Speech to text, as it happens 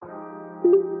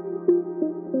Welcome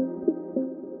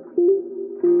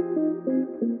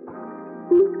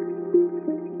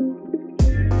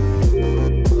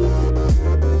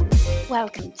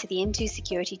to the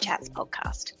IntoSecurity Chats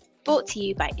podcast, brought to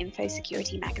you by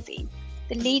IntoSecurity Magazine,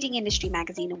 the leading industry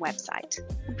magazine and website,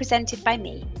 and presented by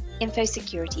me,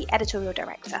 IntoSecurity Editorial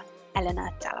Director,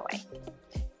 Eleanor Dalloway.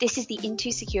 This is the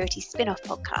IntoSecurity spin-off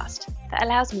podcast that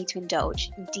allows me to indulge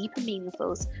in deeper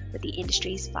meaningfuls with the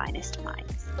industry's finest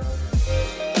minds.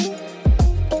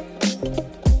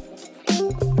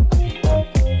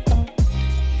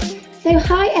 So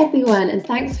hi everyone, and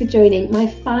thanks for joining my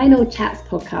final Chats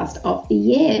podcast of the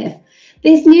year.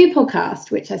 This new podcast,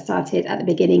 which I started at the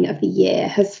beginning of the year,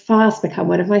 has fast become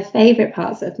one of my favourite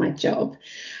parts of my job.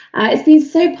 It's been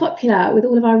so popular with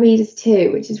all of our readers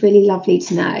too, which is really lovely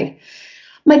to know.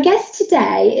 My guest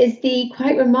today is the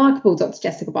quite remarkable Dr.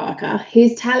 Jessica Barker,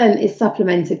 whose talent is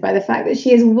supplemented by the fact that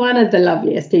she is one of the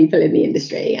loveliest people in the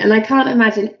industry. And I can't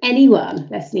imagine anyone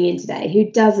listening in today who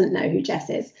doesn't know who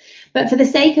Jess is. But for the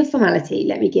sake of formality,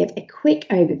 let me give a quick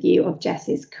overview of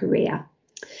Jess's career.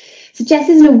 So Jess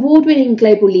is an award-winning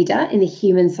global leader in the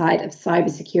human side of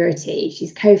cybersecurity.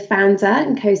 She's co-founder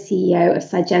and co-CEO of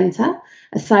Sygenta,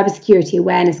 a cybersecurity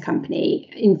awareness company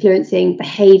influencing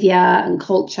behaviour and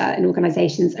culture in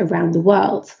organisations around the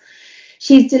world.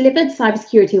 She's delivered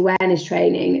cybersecurity awareness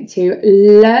training to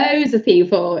loads of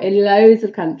people in loads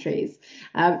of countries.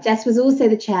 Jess was also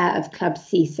the chair of Club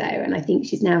CISO, and I think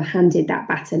she's now handed that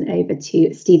baton over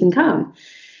to Stephen Kahn.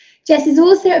 Jess is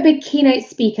also a big keynote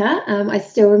speaker. I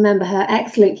still remember her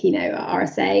excellent keynote at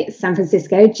RSA San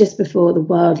Francisco just before the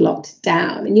world locked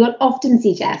down. And you'll often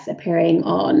see Jess appearing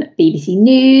on BBC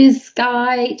News,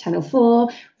 Sky, Channel 4,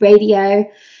 radio.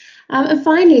 And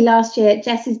finally, last year,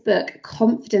 Jess's book,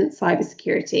 Confident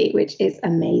Cybersecurity, which is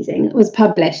amazing, was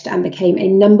published and became a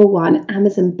 #1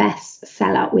 Amazon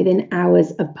bestseller within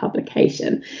hours of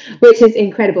publication, which is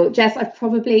incredible. Jess, I've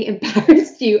probably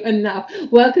embarrassed you enough.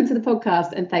 Welcome to the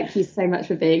podcast, and thank you so much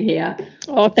for being here.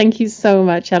 Oh, thank you so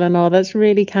much, Eleanor. That's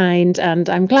really kind. And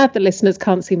I'm glad the listeners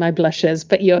can't see my blushes,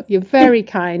 but you're very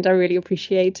kind. I really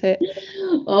appreciate it.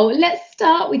 Well, let's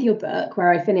start with your book,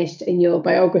 where I finished in your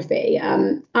biography.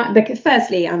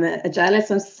 Firstly, I'm a journalist.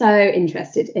 So I'm so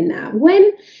interested in that.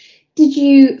 When did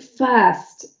you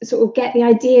first sort of get the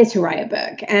idea to write a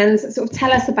book, and sort of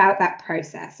tell us about that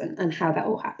process and how that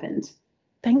all happened?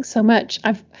 Thanks so much.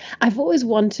 I've always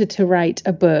wanted to write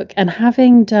a book, and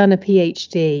having done a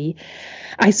PhD,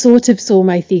 I sort of saw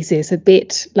my thesis a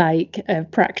bit like a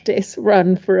practice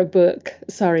run for a book.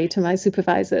 Sorry to my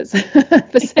supervisors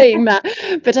for saying that,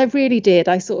 but I really did.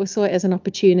 I sort of saw it as an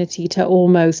opportunity to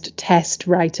almost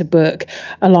write a book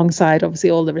alongside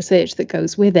obviously all the research that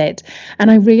goes with it.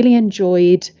 And I really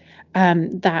enjoyed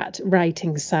that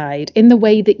writing side in the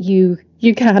way that you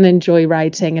can enjoy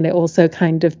writing, and it also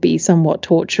kind of be somewhat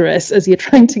torturous as you're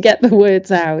trying to get the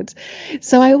words out.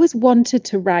 So I always wanted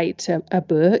to write a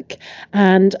book,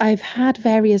 and I've had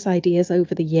various ideas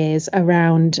over the years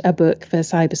around a book for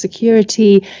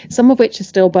cybersecurity, some of which are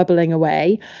still bubbling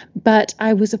away. But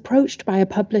I was approached by a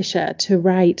publisher to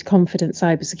write Confident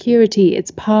Cybersecurity.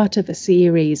 It's part of a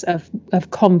series of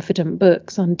confident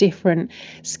books on different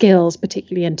skills,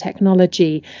 particularly in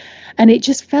technology. And it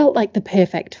just felt like the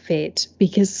perfect fit,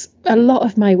 because a lot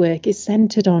of my work is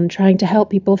centered on trying to help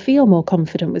people feel more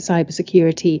confident with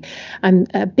cybersecurity. I'm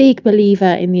a big believer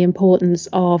in the importance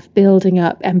of building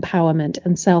up empowerment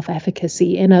and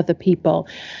self-efficacy in other people.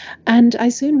 And I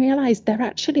soon realized there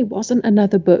actually wasn't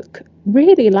another book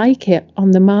really like it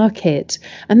on the market.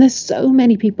 And there's so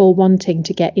many people wanting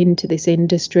to get into this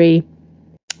industry.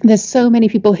 There's so many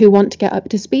people who want to get up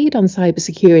to speed on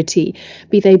cybersecurity,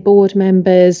 be they board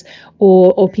members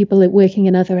or people working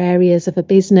in other areas of a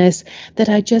business, that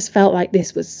I just felt like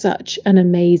this was such an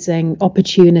amazing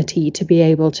opportunity to be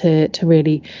able to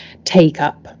really take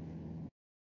up.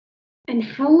 And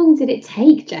how long did it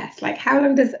take, Jess? Like, how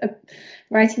long does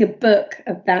writing a book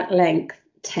of that length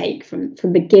take from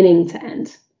beginning to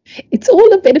end? It's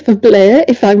all a bit of a blur,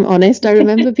 if I'm honest. I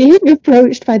remember being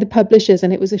approached by the publishers,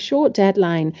 and it was a short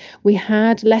deadline. We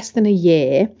had less than a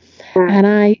year.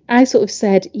 And I sort of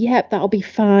said, yep, that'll be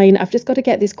fine. I've just got to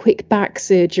get this quick back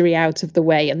surgery out of the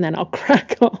way, and then I'll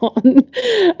crack on.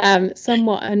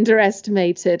 Somewhat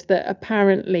underestimated that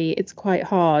apparently it's quite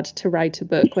hard to write a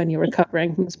book when you're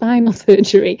recovering from spinal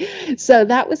surgery. So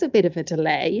that was a bit of a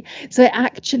delay. So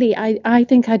actually, I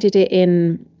think I did it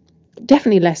in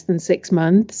definitely less than 6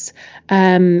 months.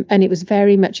 And it was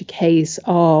very much a case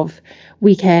of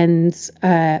weekends,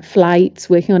 flights,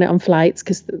 working on it on flights,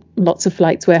 because lots of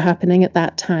flights were happening at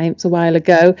that time. It's a while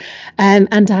ago.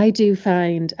 And I do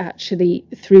find actually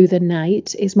through the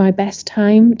night is my best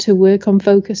time to work on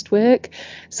focused work.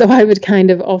 So I would kind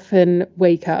of often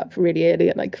wake up really early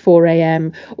at like 4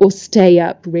 a.m. or stay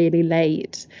up really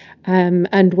late.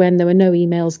 And when there were no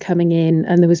emails coming in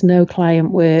and there was no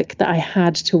client work that I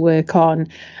had to work on,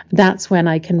 that's when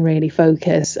I can really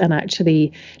focus and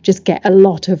actually just get a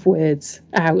lot of words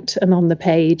out and on the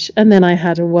page. And then I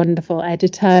had a wonderful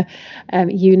editor.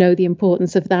 You know the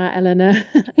importance of that, Eleanor,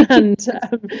 and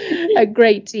a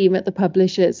great team at the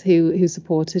publishers who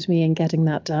supported me in getting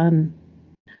that done.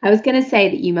 I was going to say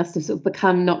that you must have sort of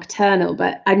become nocturnal,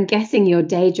 but I'm guessing your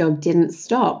day job didn't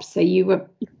stop. So you were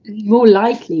more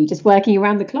likely just working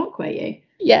around the clock, were you?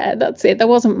 Yeah, that's it. There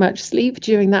wasn't much sleep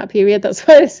during that period. That's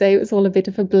why I say it was all a bit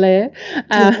of a blur.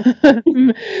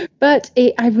 But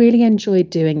I really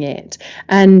enjoyed doing it.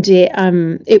 And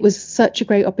it was such a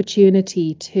great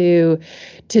opportunity to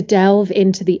delve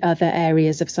into the other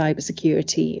areas of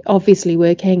cybersecurity. Obviously,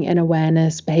 working in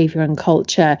awareness, behavior and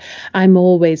culture, I'm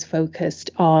always focused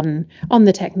on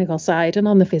the technical side and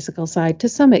on the physical side to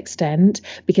some extent,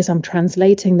 because I'm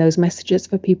translating those messages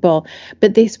for people.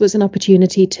 But this was an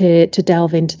opportunity to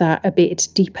delve into that a bit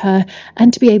deeper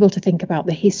and to be able to think about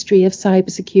the history of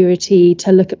cybersecurity,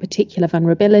 to look at particular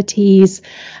vulnerabilities,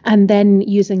 and then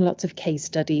using lots of case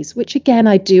studies, which again,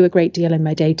 I do a great deal in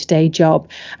my day-to-day job.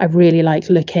 I really like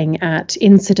looking at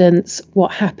incidents,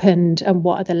 what happened, and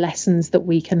what are the lessons that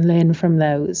we can learn from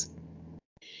those.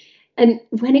 And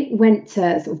when it went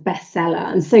to sort of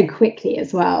bestseller and so quickly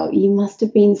as well, you must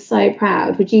have been so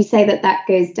proud. Would you say that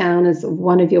goes down as sort of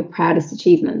one of your proudest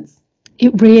achievements?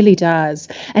 It really does.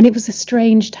 And it was a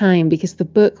strange time because the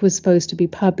book was supposed to be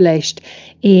published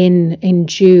in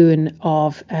June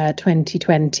of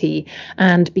 2020.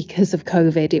 And because of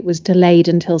COVID, it was delayed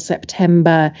until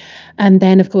September. And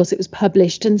then, of course, it was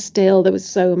published and still there was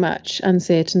so much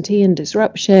uncertainty and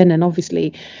disruption, and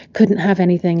obviously couldn't have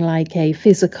anything like a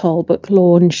physical book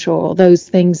launch or those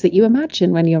things that you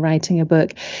imagine when you're writing a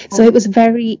book. So it was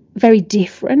very, very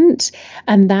different.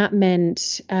 And that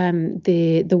meant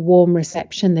the warm reception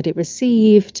that it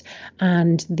received,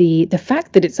 and the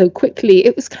fact that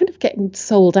it was kind of getting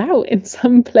sold out in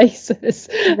some places,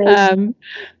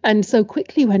 and so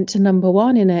quickly went to number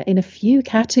one in a few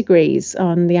categories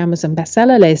on the Amazon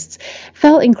bestseller lists.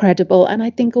 Felt incredible. And I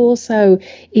think also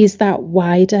is that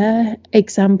wider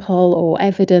example or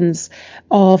evidence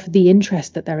of the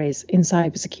interest that there is in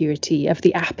cybersecurity, of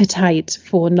the appetite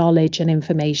for knowledge and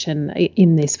information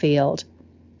in this field.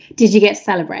 Did you get to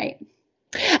celebrate?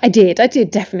 I did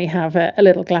definitely have a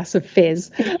little glass of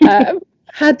fizz.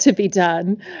 Had to be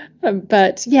done.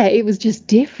 But yeah, it was just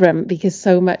different because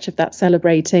so much of that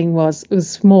celebrating was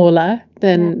smaller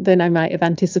than I might have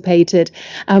anticipated.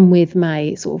 And with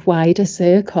my sort of wider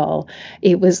circle,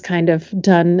 it was kind of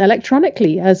done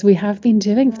electronically, as we have been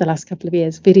doing for the last couple of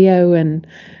years. Video and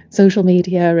social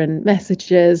media and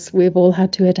messages, we've all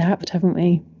had to adapt, haven't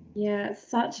we? Yeah, it's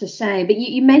such a shame. But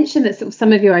you mentioned that sort of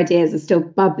some of your ideas are still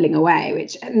bubbling away,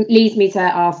 which leads me to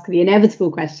ask the inevitable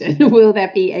question: will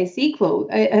there be a sequel?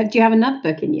 Do you have another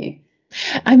book in you?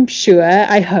 I'm sure,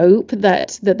 I hope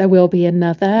that there will be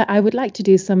another. I would like to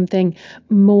do something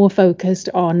more focused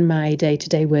on my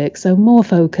day-to-day work, so more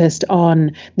focused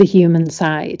on the human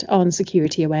side, on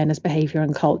security awareness, behavior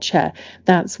and culture.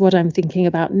 That's what I'm thinking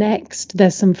about next.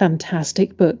 There's some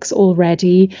fantastic books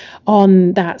already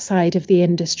on that side of the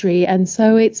industry, and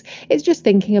so it's just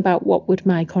thinking about what would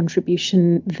my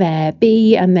contribution there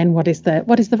be, and then what is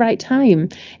the right time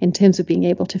in terms of being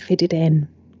able to fit it in.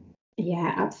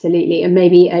 Yeah, absolutely. And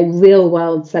maybe a real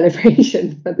world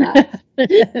celebration for that.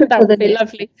 That would be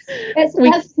lovely. That's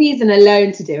reason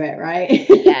alone to do it, right?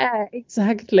 Yeah,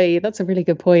 exactly. That's a really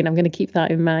good point. I'm going to keep that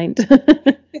in mind.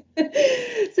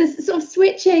 So sort of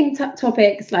switching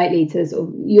topic slightly to sort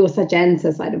of your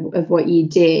Sagenta side of what you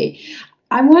do.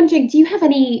 I'm wondering, do you have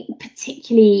any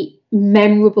particularly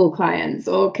memorable clients,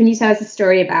 or can you tell us a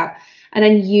story about an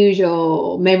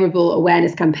unusual, memorable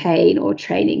awareness campaign or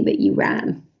training that you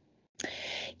ran?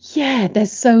 Yeah,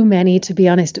 there's so many, to be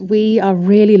honest. We are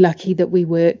really lucky that we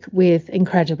work with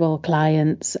incredible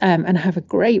clients and have a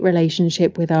great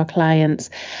relationship with our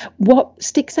clients. What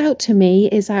sticks out to me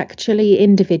is actually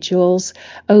individuals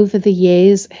over the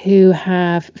years who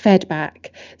have fed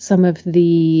back some of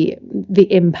the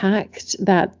impact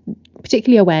that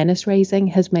particularly awareness raising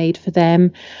has made for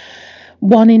them.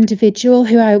 One individual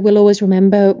who I will always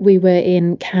remember, we were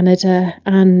in Canada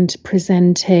and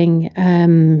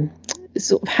presenting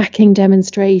sort of hacking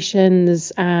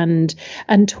demonstrations and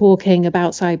talking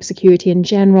about cybersecurity in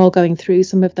general, going through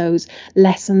some of those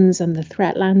lessons and the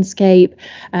threat landscape.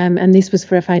 And this was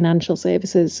for a financial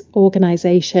services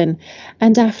organization.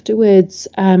 And afterwards,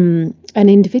 an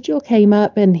individual came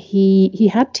up and he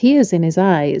had tears in his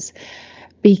eyes,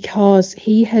 because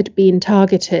he had been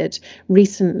targeted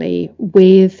recently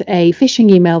with a phishing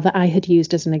email that I had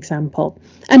used as an example.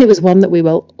 And it was one that we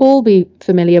will all be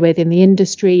familiar with in the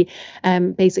industry.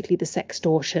 Basically, the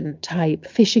sextortion type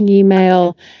phishing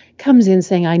email comes in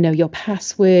saying, I know your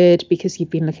password because you've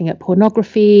been looking at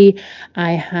pornography.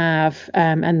 I have,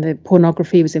 and the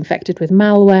pornography was infected with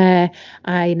malware.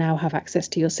 I now have access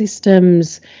to your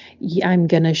systems. I'm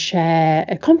going to share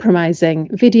a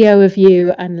compromising video of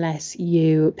you unless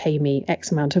you pay me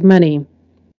X amount of money.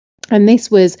 And this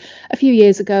was a few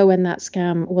years ago when that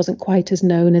scam wasn't quite as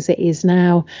known as it is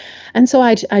now. And so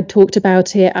I'd talked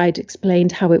about it. I'd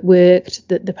explained how it worked,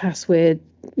 that the password,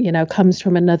 comes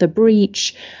from another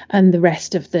breach, and the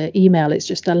rest of the email is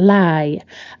just a lie.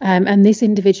 And this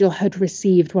individual had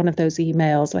received one of those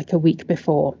emails like a week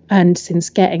before. And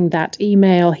since getting that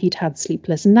email, he'd had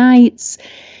sleepless nights.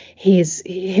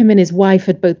 Him and his wife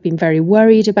had both been very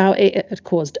worried about it. It had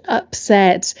caused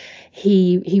upset.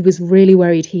 He was really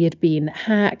worried he had been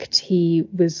hacked. He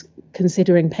was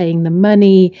considering paying the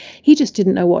money. He just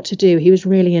didn't know what to do. He was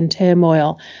really in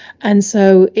turmoil. And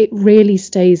so it really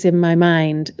stays in my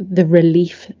mind, the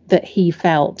relief that he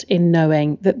felt in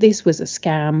knowing that this was a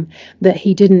scam, that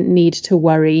he didn't need to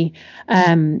worry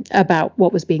about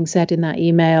what was being said in that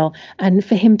email. And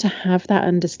for him to have that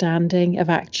understanding of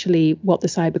actually what the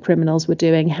cyber criminals were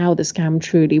doing, how the scam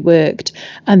truly worked,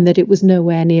 and that it was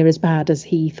nowhere near as bad as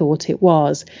he thought it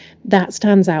was, that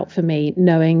stands out for me,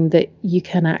 knowing that you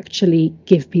can actually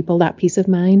give people that peace of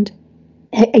mind.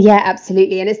 Yeah,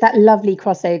 absolutely. And it's that lovely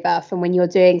crossover from when you're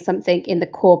doing something in the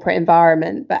corporate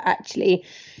environment, but actually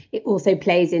it also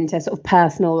plays into sort of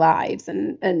personal lives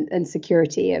and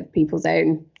security of people's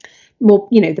own more,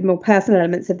 the more personal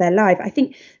elements of their life. I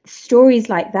think stories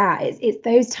like that, it's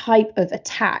those type of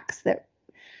attacks that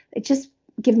it just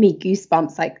give me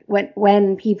goosebumps. Like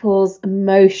when people's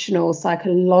emotional,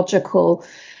 psychological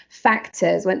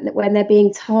factors, when they're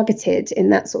being targeted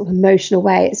in that sort of emotional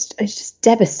way, it's just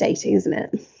devastating, isn't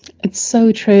it? It's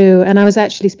so true. And I was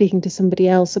actually speaking to somebody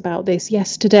else about this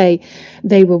yesterday.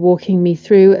 They were walking me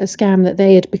through a scam that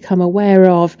they had become aware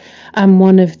of. And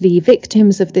one of the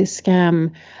victims of this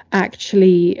scam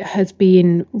actually has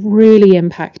been really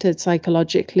impacted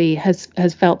psychologically, has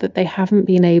felt that they haven't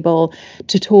been able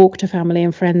to talk to family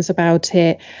and friends about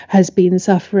it, has been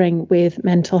suffering with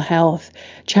mental health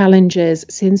challenges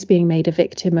since being made a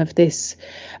victim of this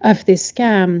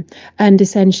scam, and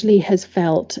essentially has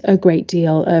felt a great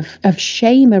deal of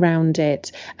shame around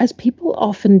it, as people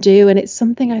often do. And it's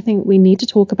something I think we need to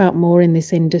talk about more in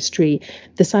this industry,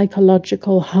 the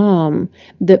psychological harm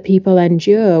that people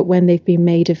endure when they've been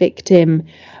made a victim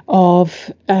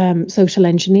of social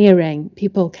engineering.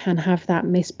 People can have that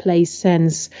misplaced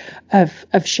sense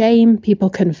of shame. People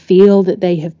can feel that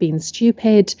they have been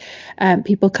stupid.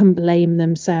 People can blame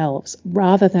themselves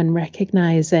rather than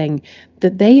recognizing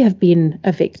that they have been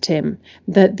a victim,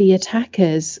 that the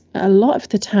attackers a lot of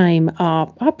the time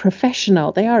are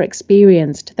professional, they are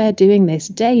experienced, they're doing this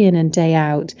day in and day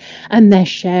out, and they're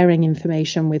sharing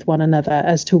information with one another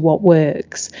as to what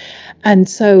works. And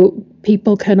so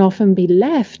people can often be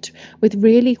left with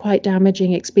really quite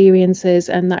damaging experiences,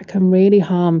 and that can really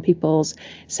harm people's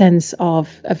sense of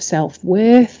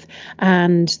self-worth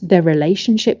and their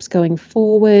relationships going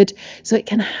forward. So it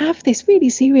can have this really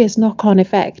serious knock-on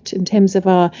effect in terms of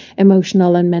our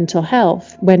emotional and mental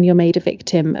health when you're made a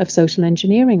victim of social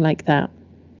engineering like that.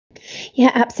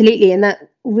 Yeah, absolutely. And that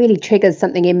really triggers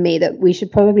something in me that we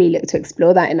should probably look to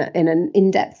explore that in an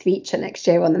in-depth feature next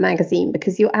year on the magazine,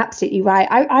 because you're absolutely right.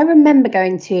 I remember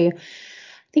going to,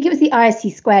 I think it was the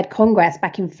ISC Squared Congress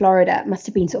back in Florida. It must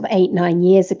have been sort of 8-9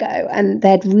 years ago. And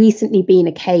there'd recently been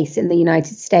a case in the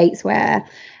United States where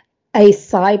a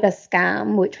cyber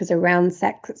scam, which was around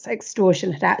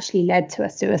sextortion, had actually led to a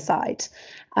suicide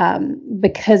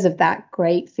because of that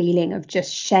great feeling of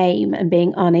just shame and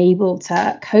being unable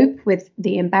to cope with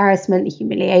the embarrassment, the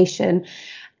humiliation.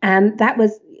 And that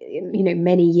was,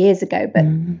 many years ago. But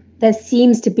there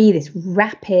seems to be this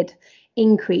rapid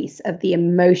increase of the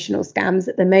emotional scams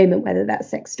at the moment, whether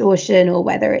that's sextortion or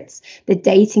whether it's the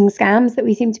dating scams that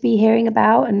we seem to be hearing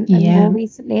about. And more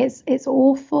recently, it's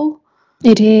awful.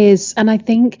 It is. And I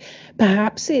think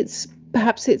perhaps it's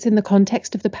perhaps it's in the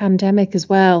context of the pandemic as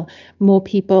well. More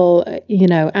people,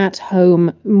 at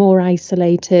home, more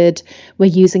isolated. We're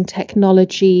using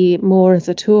technology more as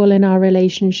a tool in our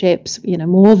relationships,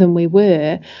 more than we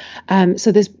were.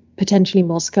 So there's potentially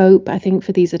more scope, I think,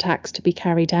 for these attacks to be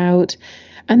carried out.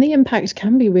 And the impact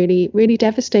can be really, really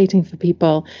devastating for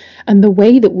people. And the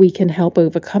way that we can help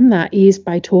overcome that is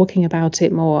by talking about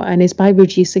it more, and is by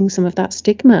reducing some of that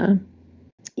stigma.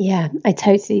 Yeah, I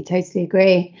totally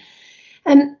agree.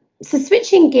 So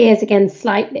switching gears again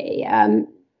slightly,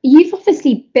 you've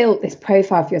obviously built this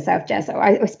profile for yourself, Jess.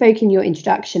 I spoke in your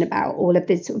introduction about all of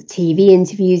the sort of TV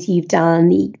interviews you've done,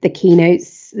 the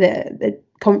keynotes, the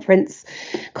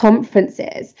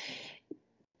conferences.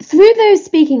 Through those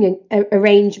speaking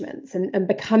arrangements and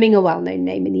becoming a well-known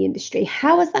name in the industry,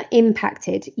 how has that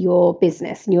impacted your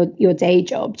business and your day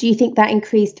job? Do you think that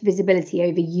increased visibility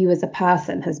over you as a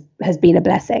person has been a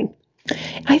blessing?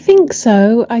 I think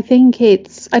so. I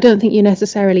don't think you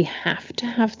necessarily have to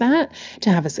have that to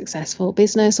have a successful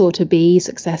business or to be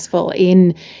successful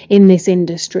in this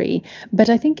industry.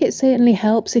 But I think it certainly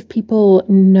helps if people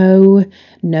know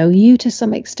you to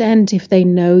some extent, if they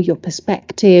know your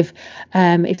perspective,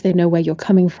 if they know where you're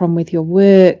coming from with your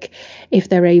work, if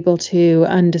they're able to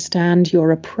understand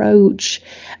your approach.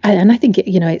 And I think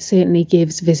it certainly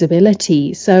gives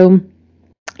visibility. So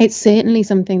it's certainly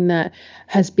something that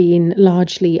has been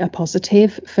largely a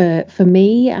positive for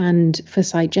me and for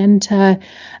Sygenta.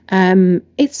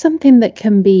 It's something that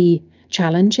can be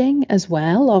challenging as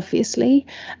well, obviously,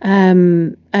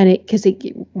 and because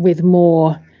with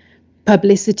more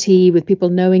publicity, with people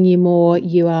knowing you more,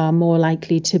 you are more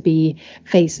likely to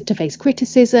face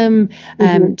criticism,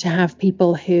 to have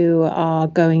people who are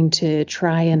going to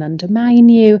try and undermine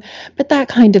you. But that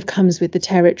kind of comes with the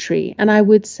territory. And I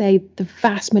would say the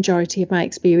vast majority of my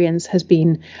experience has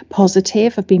been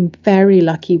positive. I've been very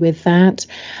lucky with that,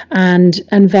 and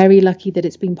very lucky that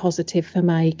it's been positive for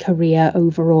my career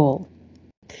overall.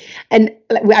 And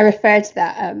I referred to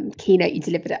that keynote you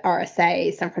delivered at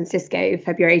RSA San Francisco,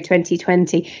 February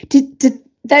 2020. Did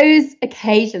those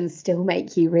occasions still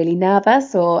make you really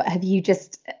nervous, or have you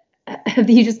just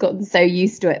gotten so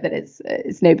used to it that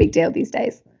it's no big deal these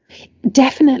days?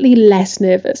 Definitely less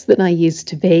nervous than I used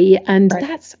to be. And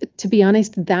that's, to be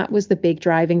honest, that was the big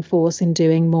driving force in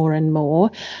doing more and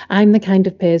more. I'm the kind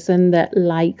of person that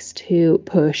likes to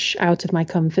push out of my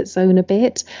comfort zone a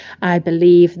bit. I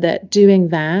believe that doing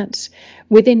that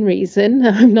within reason,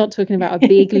 I'm not talking about a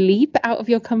big leap out of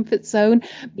your comfort zone,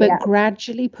 but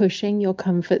gradually pushing your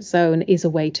comfort zone is a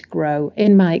way to grow.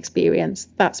 In my experience,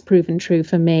 that's proven true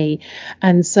for me.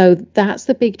 And so that's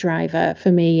the big driver for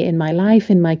me in my life,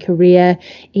 in my career,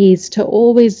 is to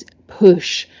always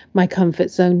push my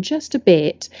comfort zone just a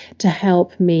bit to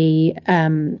help me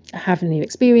have new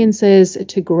experiences,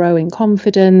 to grow in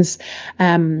confidence,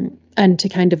 and to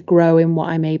kind of grow in what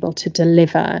I'm able to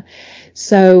deliver.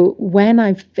 So when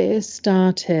I first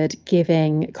started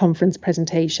giving conference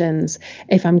presentations,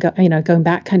 if I'm going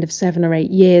back kind of 7 or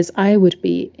 8 years, I would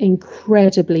be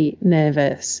incredibly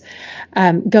nervous.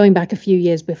 Going back a few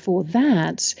years before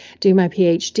that, doing my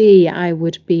PhD, I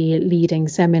would be leading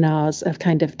seminars of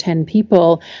kind of 10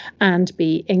 people and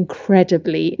be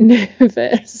incredibly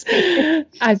nervous.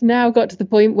 I've now got to the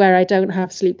point where I don't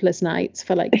have sleepless nights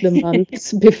for like the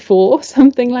months before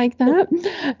something like that.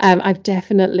 I've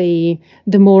definitely,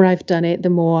 the more I've done it, the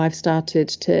more I've started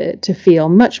to feel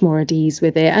much more at ease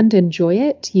with it and enjoy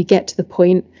it. You get to the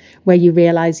point where you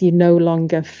realize you no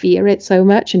longer fear it so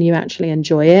much and you actually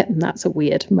enjoy it, and that's a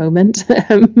weird moment.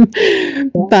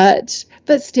 But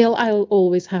still, I'll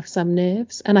always have some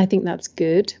nerves, and I think that's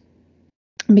good,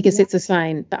 because it's a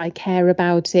sign that I care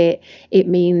about it. It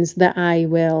means that I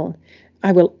will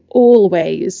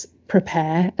always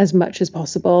prepare as much as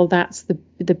possible. That's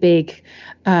the big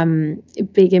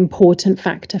important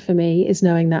factor for me, is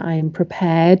knowing that I am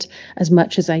prepared as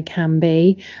much as I can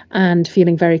be, and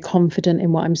feeling very confident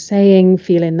in what I'm saying,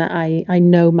 feeling that I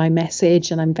know my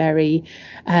message and I'm very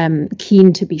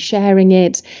keen to be sharing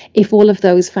it. If all of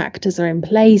those factors are in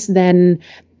place, then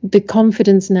the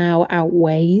confidence now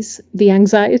outweighs the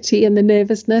anxiety and the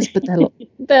nervousness, but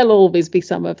there'll always be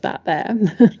some of that there.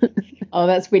 Oh,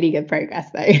 that's really good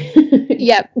progress, though.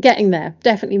 Yeah, getting there.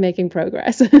 Definitely making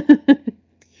progress.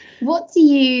 What do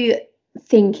you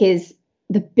think is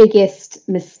the biggest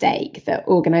mistake that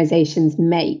organisations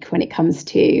make when it comes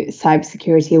to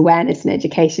cybersecurity awareness and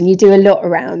education? You do a lot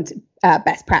around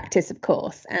best practice, of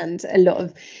course, and a lot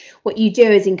of what you do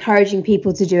is encouraging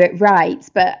people to do it right.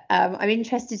 But I'm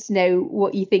interested to know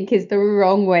what you think is the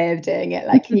wrong way of doing it.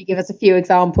 Like, can you give us a few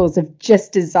examples of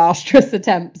just disastrous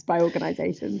attempts by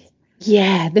organisations?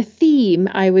 Yeah, the theme,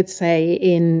 I would say,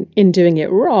 in doing it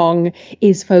wrong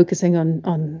is focusing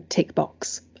on tick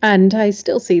box. And I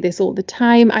still see this all the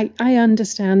time. I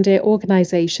understand it.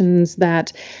 Organizations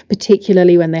that,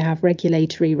 particularly when they have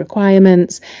regulatory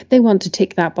requirements, they want to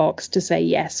tick that box to say,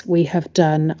 yes, we have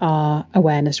done our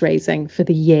awareness raising for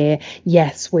the year.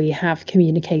 Yes, we have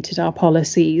communicated our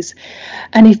policies.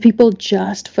 And if people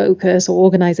just focus, or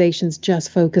organizations just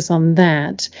focus on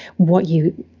that, what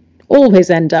you always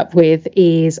end up with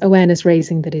is awareness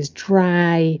raising that is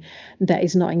dry, that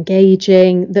is not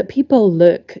engaging, that people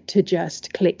look to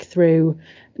just click through,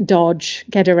 dodge,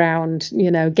 get around,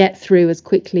 get through as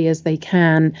quickly as they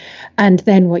can. And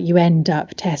then what you end up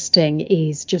testing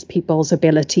is just people's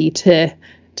ability to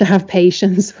have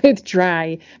patience with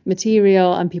dry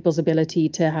material, and people's ability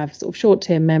to have sort of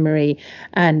short-term memory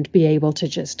and be able to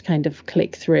just kind of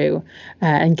click through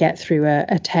and get through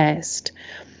a test.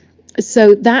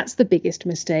 So that's the biggest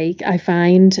mistake I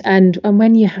find. And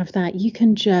when you have that, you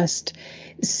can just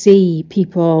see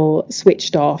people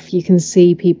switched off. You can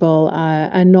see people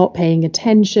are not paying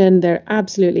attention. They're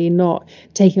absolutely not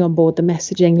taking on board the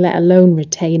messaging, let alone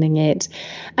retaining it.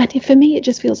 And for me, it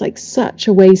just feels like such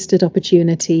a wasted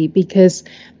opportunity, because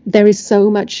there is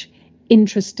so much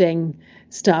interesting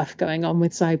stuff going on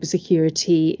with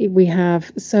cybersecurity. We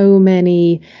have so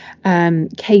many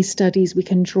case studies we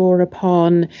can draw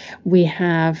upon. We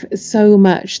have so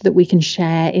much that we can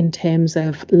share in terms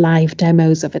of live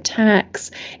demos of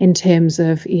attacks, in terms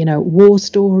of, war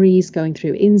stories, going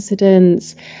through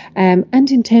incidents,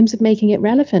 and in terms of making it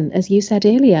relevant, as you said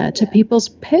earlier, to people's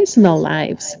personal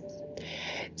lives.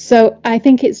 So I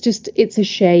think it's a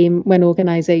shame when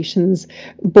organizations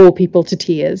bore people to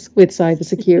tears with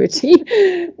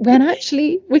cybersecurity when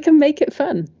actually we can make it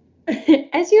fun.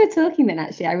 As you were talking then,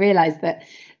 actually, I realized that,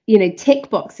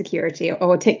 tick box security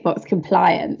or tick box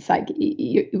compliance, like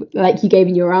you gave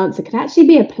in your answer, can actually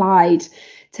be applied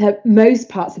to most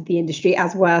parts of the industry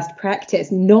as worst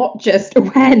practice, not just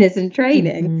awareness and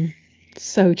training. Mm-hmm.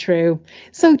 So true.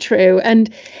 So true.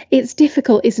 And it's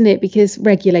difficult, isn't it? Because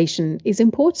regulation is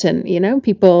important.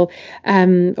 People,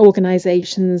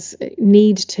 organizations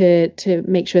need to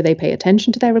make sure they pay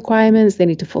attention to their requirements. They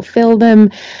need to fulfill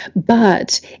them.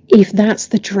 But if that's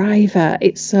the driver,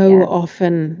 it so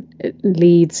often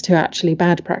leads to actually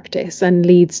bad practice and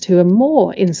leads to a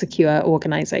more insecure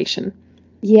organization.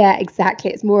 Yeah, exactly.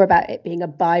 It's more about it being a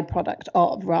byproduct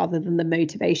of, rather than the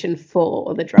motivation for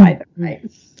or the driver, right?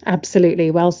 Absolutely.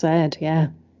 Well said. Yeah.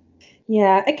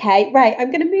 Yeah. Okay. Right.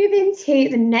 I'm going to move into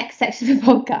the next section of the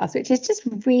podcast, which is just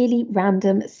really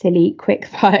random, silly, quick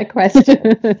fire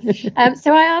questions.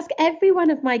 So I ask every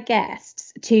one of my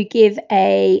guests to give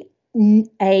a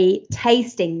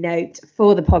tasting note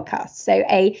for the podcast. So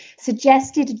a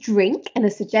suggested drink and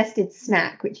a suggested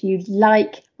snack which you'd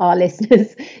like our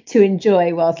listeners to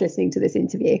enjoy whilst listening to this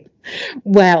interview.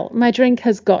 Well, my drink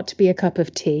has got to be a cup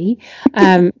of tea.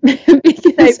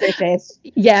 Because,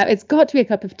 yeah, it's got to be a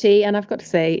cup of tea, and I've got to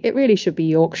say it really should be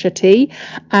Yorkshire tea.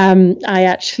 I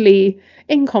actually,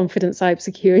 in Confident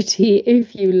Cybersecurity,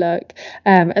 if you look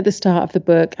at the start of the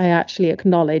book, I actually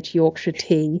acknowledge Yorkshire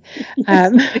tea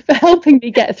for helping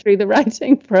me get through the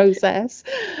writing process.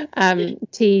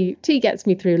 Tea gets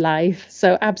me through life,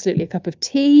 so absolutely a cup of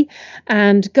tea.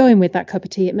 And going with that cup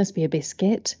of tea, it must be a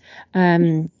biscuit.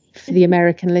 For the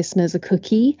American listeners, a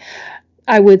cookie.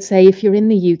 I would say, if you're in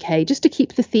the UK, just to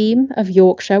keep the theme of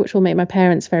Yorkshire, which will make my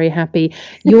parents very happy,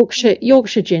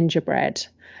 Yorkshire gingerbread.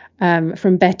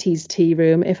 From Betty's Tea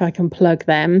Room, if I can plug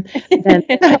them, then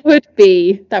that would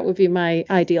be my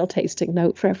ideal tasting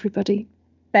note for everybody.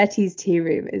 Betty's Tea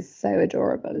Room is so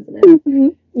adorable, isn't it? Mm-hmm.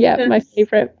 Yeah, my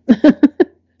favourite.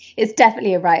 It's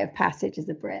definitely a rite of passage as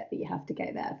a Brit that you have to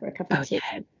go there for a cup of tea.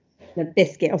 Yeah. And a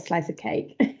biscuit or slice of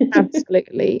cake.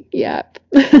 Absolutely, yep.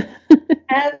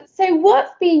 So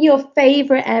what's been your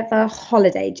favourite ever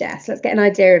holiday, Jess? Let's get an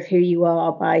idea of who you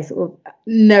are by sort of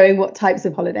knowing what types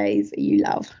of holidays you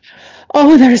love.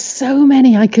 Oh, there are so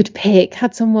many I could pick.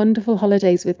 Had some wonderful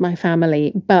holidays with my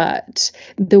family, but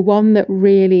the one that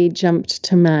really jumped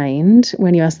to mind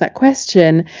when you asked that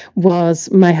question was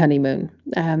my honeymoon.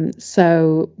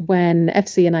 So when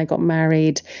FC and I got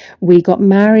married, we got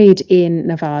married in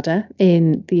Nevada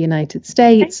in the United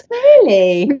States.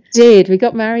 Really? We did. We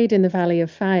got married in the Valley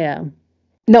of Fire.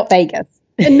 Not Vegas.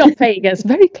 Not Vegas,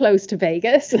 very close to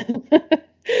Vegas.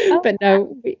 But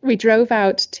no, we drove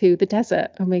out to the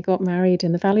desert and we got married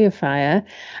in the Valley of Fire,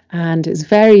 and it was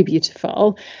very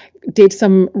beautiful. Did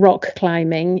some rock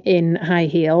climbing in high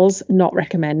heels, not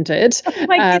recommended. Oh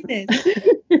my goodness.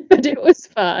 But it was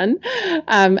fun.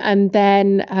 And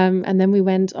then we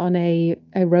went on a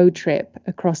road trip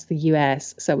across the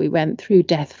US. So we went through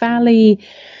Death Valley.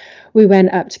 We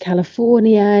went up to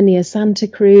California near Santa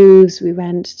Cruz. We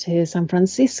went to San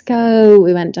Francisco.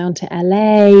 We went down to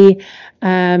LA.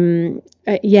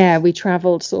 We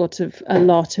traveled sort of a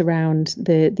lot around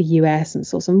the US and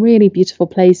saw some really beautiful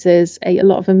places, ate a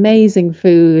lot of amazing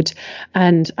food.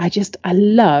 And I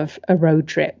love a road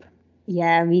trip.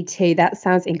 Yeah, me too. That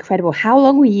sounds incredible. How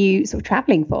long were you sort of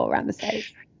traveling for around the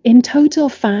States? In total,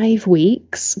 5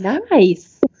 weeks.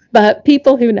 Nice. But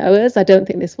people who know us, I don't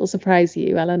think this will surprise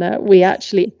you, Eleanor, we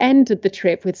actually ended the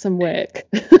trip with some work.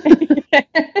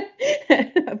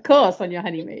 Of course, on your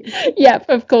honeymoon. Yep,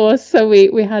 of course. So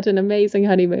we had an amazing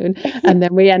honeymoon, and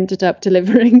then we ended up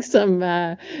delivering some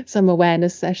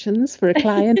awareness sessions for a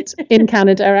client in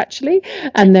Canada, actually.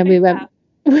 And then we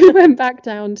went back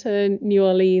down to New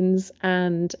Orleans,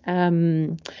 and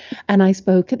I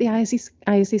spoke at the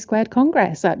ISC Squared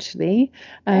Congress, actually,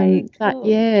 that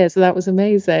year. So that was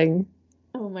amazing.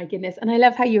 Oh my goodness. And I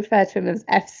love how you refer to him as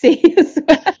FC as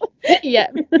well. Yeah.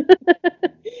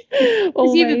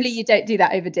 Presumably you don't do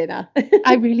that over dinner.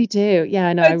 I really do. Yeah,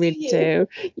 I know. I really do.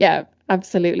 Yeah,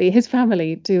 absolutely. His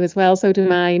family do as well. So do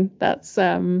mine. That's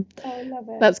I love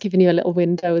it. That's giving you a little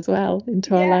window as well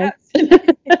into our life.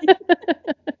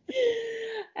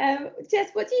 Jess,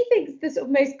 what do you think is the sort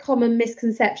of most common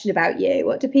misconception about you?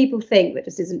 What do people think that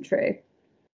just isn't true?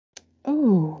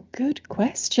 Oh, good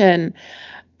question.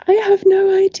 I have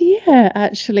no idea,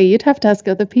 actually. You'd have to ask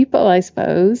other people, I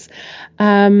suppose.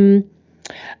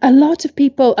 A lot of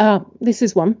people, this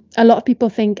is one. A lot of people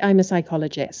think I'm a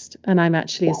psychologist, and I'm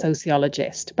actually a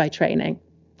sociologist by training.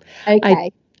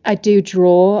 Okay. I do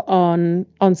draw on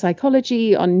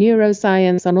psychology, on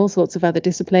neuroscience, on all sorts of other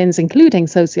disciplines, including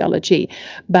sociology.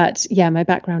 But yeah, my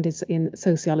background is in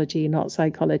sociology, not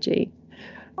psychology.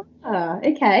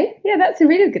 Okay. Yeah, that's a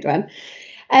really good one.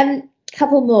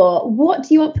 Couple more. What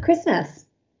do you want for Christmas?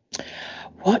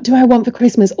 What do I want for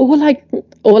Christmas? All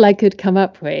I could come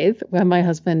up with when my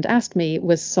husband asked me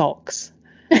was socks.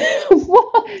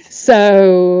 What?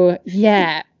 So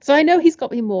yeah. So I know he's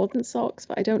got me more than socks,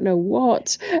 but I don't know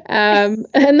what. And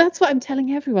that's what I'm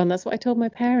telling everyone. That's what I told my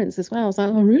parents as well. I was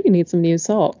like, I really need some new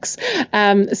socks.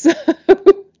 So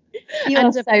you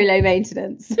are so low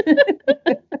maintenance.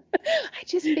 I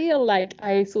just feel like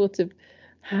I sort of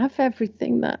have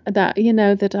everything that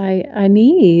I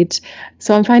need.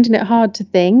 So I'm finding it hard to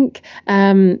think.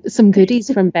 Some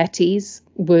goodies from Betty's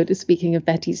speaking of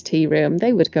Betty's Tea Room,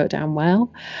 they would go down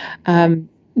well.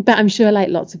 But I'm sure, like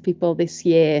lots of people this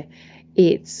year,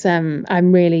 it's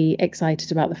I'm really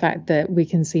excited about the fact that we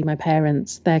can see my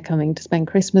parents. They're coming to spend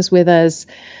Christmas with us,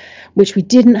 which we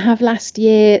didn't have last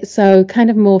year. So kind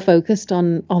of more focused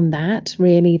on that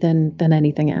really than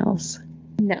anything else.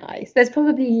 Nice. There's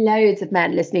probably loads of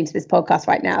men listening to this podcast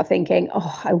right now thinking,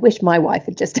 oh, I wish my wife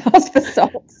had just asked for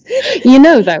socks. You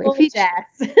know, though,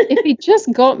 if he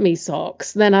just got me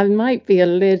socks, then I might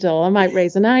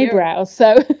raise an eyebrow.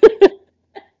 So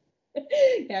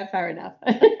yeah, fair enough.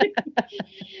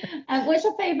 What's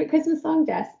your favourite Christmas song,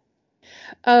 Jess?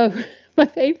 Oh, my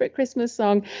favourite Christmas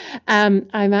song. I'm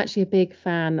actually a big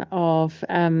fan of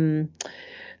I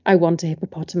Want a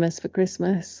Hippopotamus for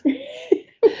Christmas.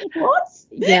 What?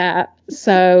 Yeah.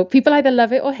 So people either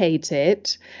love it or hate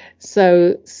it.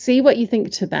 So see what you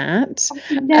think to that.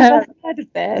 I've never heard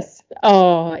of this.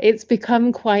 Oh, it's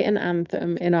become quite an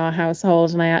anthem in our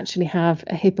household. And I actually have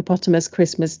a hippopotamus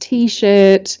Christmas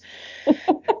t-shirt.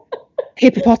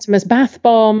 Hippopotamus bath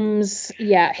bombs.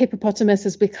 Yeah, hippopotamus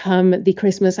has become the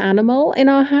Christmas animal in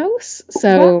our house.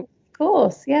 So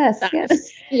course, yes.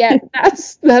 Yeah,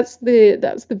 that's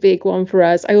the big one for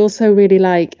us. I also really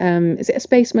like is it A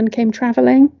Spaceman Came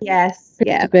Traveling? Yes,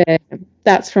 yeah.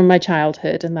 That's from my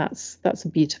childhood, and that's a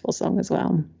beautiful song as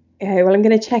well. Okay, well, I'm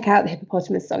going to check out the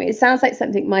hippopotamus song. It sounds like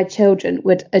something my children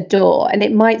would adore, and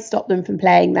it might stop them from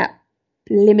playing that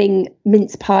blimming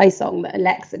mince pie song that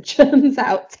Alexa churns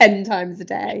out 10 times a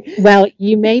day. Well,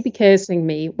 you may be cursing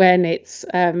me when it's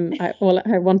I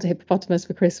Want a Hippopotamus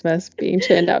for Christmas being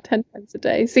churned out 10 times a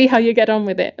day. See how you get on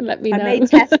with it and let me know. I may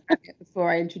test it before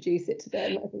I introduce it to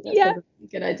them. I think that's probably a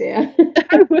good idea.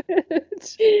 I would.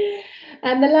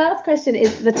 And the last question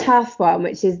is the tough one,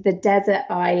 which is the desert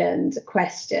island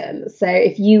question. So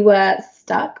if you were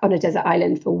stuck on a desert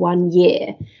island for 1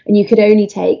 year and you could only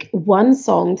take one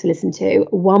song to listen to,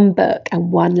 one book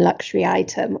and one luxury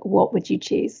item, what would you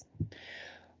choose?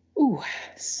 Ooh,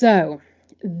 so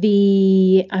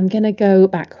I'm going to go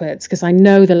backwards because I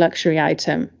know the luxury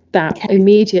item that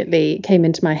immediately came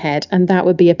into my head, and that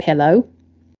would be a pillow.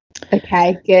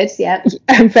 Okay, good. Yeah.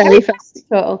 I'm very fussy.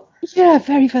 Cool. Yeah,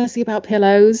 very fussy about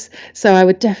pillows. So I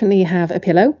would definitely have a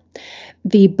pillow.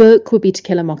 The book would be To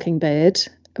Kill a Mockingbird.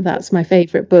 That's my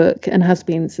favourite book and has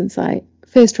been since I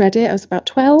first read it. I was about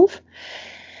 12.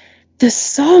 The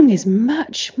song is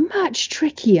much, much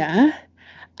trickier.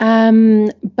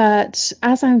 But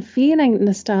as I'm feeling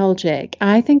nostalgic,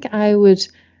 I think I'd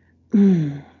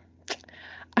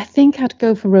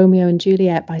go for Romeo and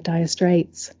Juliet by Dire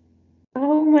Straits.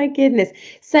 Oh my goodness.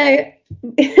 So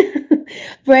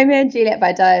Romeo and Juliet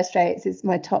by Dire Straits is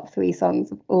my top 3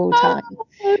 songs of all time.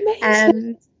 Oh,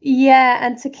 amazing.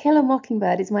 And To Kill a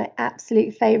Mockingbird is my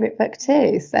absolute favourite book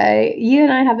too. So you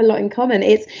and I have a lot in common.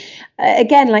 It's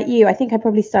again, like you, I think I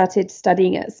probably started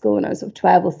studying at school when I was sort of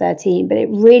 12 or 13, but it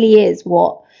really is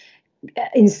what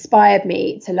inspired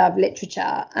me to love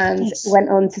literature and went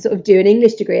on to sort of do an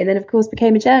English degree and then of course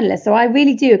became a journalist. So I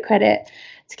really do credit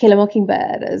To Kill a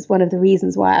Mockingbird as one of the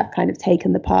reasons why I've kind of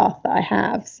taken the path that I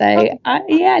have. So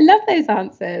I love those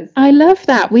answers. I love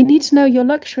that. We need to know your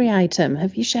luxury item.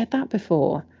 Have you shared that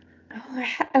before? I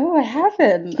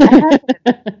haven't.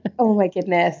 Oh my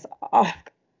goodness.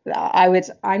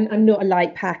 I'm not a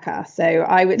light packer, so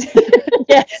I would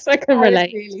yes, I can relate. I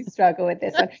would really struggle with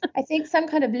this one. I think some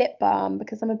kind of lip balm,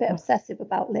 because I'm a bit obsessive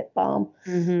about lip balm.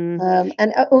 Mm-hmm.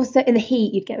 And also in the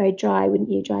heat you'd get very dry, wouldn't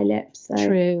you? Dry lips. So.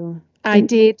 True. I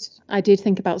did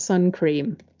think about sun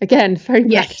cream. Again, very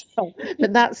practical.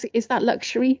 But is that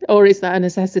luxury or is that a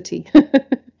necessity?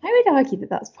 I would argue that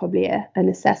that's probably a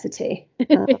necessity.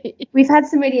 We've had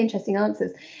some really interesting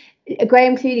answers.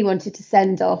 Graham clearly wanted to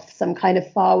send off some kind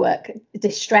of firework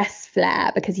distress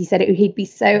flare because he said he'd be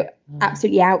so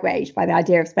absolutely outraged by the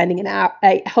idea of spending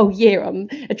a whole year on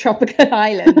a tropical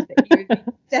island that he would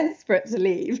be desperate to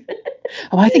leave.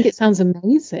 Oh, I think it sounds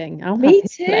amazing. Me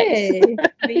too.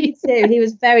 Me too. He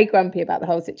was very grumpy about the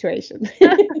whole situation.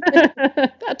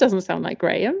 That doesn't sound like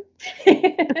Graham.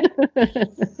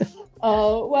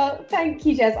 Oh, well, thank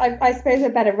you, Jess. I suppose I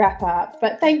better wrap up,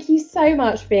 but thank you so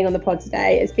much for being on the pod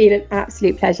today. It's been an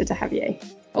absolute pleasure to have you.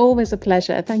 Always a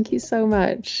pleasure. Thank you so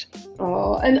much.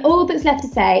 Oh, and all that's left to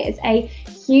say is a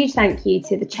huge thank you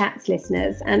to the Chats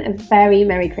listeners and a very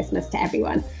Merry Christmas to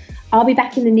everyone. I'll be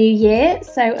back in the new year.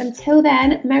 So until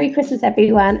then, Merry Christmas,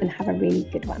 everyone, and have a really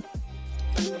good one.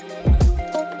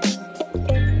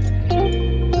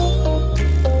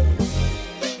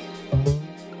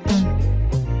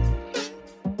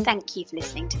 Thank you for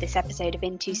listening to this episode of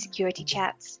IntoSecurity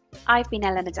Chats. I've been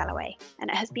Eleanor Dalloway, and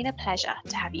it has been a pleasure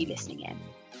to have you listening in.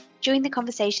 Join the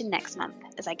conversation next month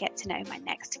as I get to know my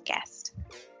next guest.